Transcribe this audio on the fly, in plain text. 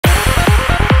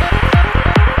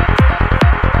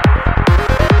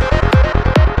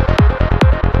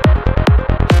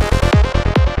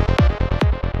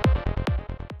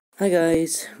Hi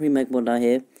guys, Remake Bondi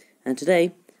here, and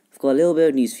today I've got a little bit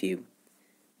of news for you.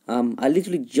 I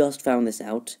literally just found this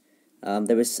out.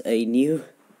 There is a new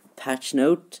patch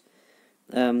note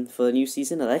for the new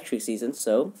season, electric season,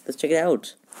 so let's check it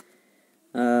out.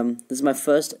 This is my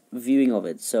first viewing of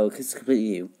it, so it's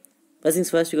completely new. First things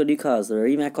first, we got new cars. The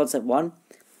Remake Concept 1,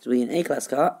 this will be an A-Class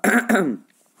car.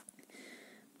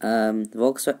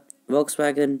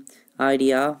 Volkswagen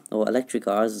IDR, or electric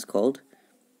car as it's called.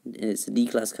 It's a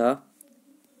D-Class car.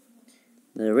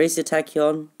 The Racer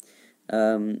Tachyon,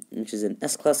 which is an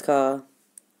S-Class car.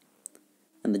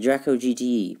 And the Draco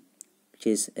GTE, which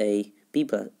is a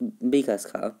B-Class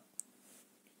car.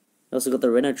 We also got the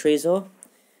Renault Trezor,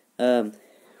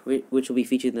 which will be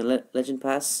featured in the Legend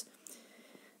Pass.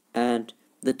 And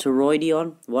the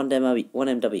Toroidion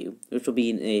 1MW, which will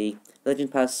be in a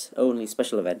Legend Pass only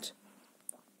special event.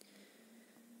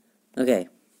 Okay.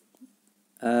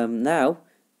 Now,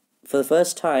 for the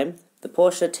first time, the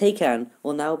Porsche Taycan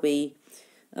will now be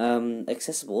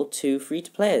accessible to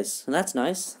free-to-players, and that's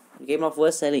nice. Game Off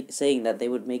was saying that they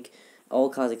would make all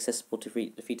cars accessible to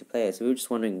free-to-players, so we were just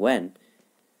wondering when.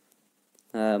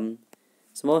 A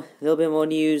little bit more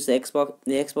news. The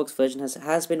Xbox version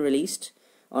has been released.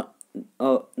 The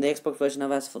Xbox version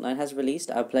of Asphalt 9 has released.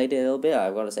 I played it a little bit.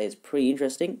 I've got to say it's pretty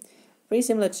interesting. Pretty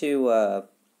similar to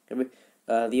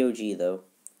the OG, though,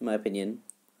 in my opinion.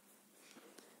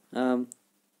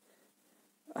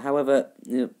 However,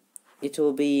 it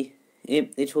will be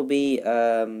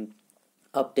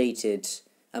updated,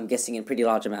 I'm guessing, in pretty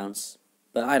large amounts,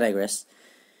 but I digress.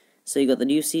 So you got the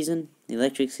new season, the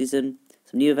electric season,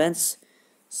 some new events.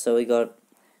 So we got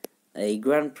a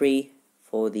Grand Prix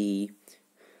for the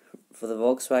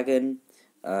Volkswagen.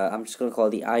 I'm just gonna call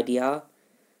it the IDR,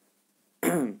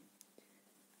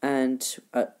 and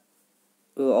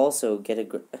we'll also get a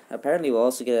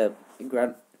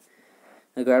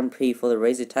Grand Prix for the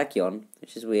Racer Tachyon,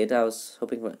 which is weird. I was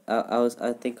hoping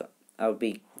I think I would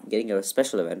be getting a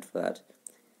special event for that.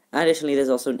 And additionally, there's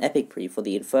also an Epic Prix for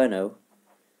the Inferno.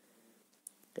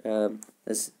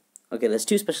 There's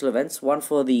two special events. One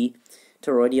for the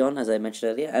Toroidion, as I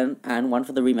mentioned earlier, and one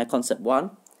for the Remake Concept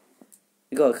 1.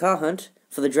 We got a car hunt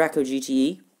for the Draco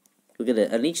GTE. We got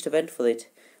an Unleashed event for the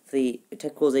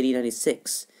Tech Wars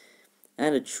 1896,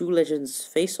 and a True Legends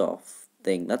Face-Off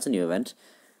thing. That's a new event.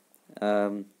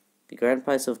 The grand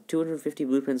prize of 250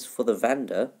 blueprints for the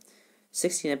Vanda,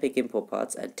 16 epic import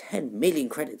parts, and 10 million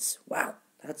credits. Wow,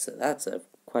 that's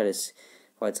quite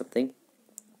something.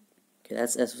 Okay,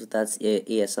 that's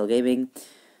ESL Gaming.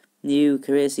 New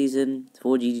career season.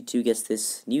 4GT2 gets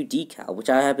this new decal, which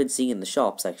I have been seeing in the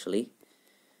shops actually.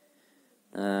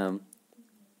 A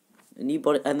new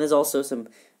body, and there's also some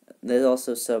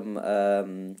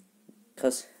a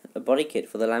body kit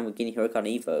for the Lamborghini Huracan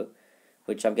Evo,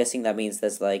 which I'm guessing that means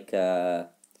there's like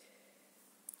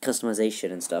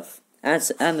customization and stuff, and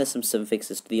there's some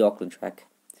fixes to the Auckland track.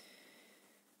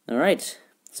 Alright,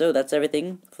 so that's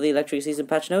everything for the electric season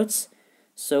patch notes.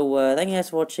 So thank you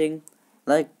guys for watching.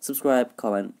 Like, subscribe,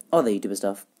 comment, all the YouTuber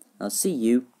stuff. I'll see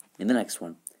you in the next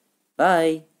one.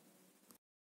 Bye!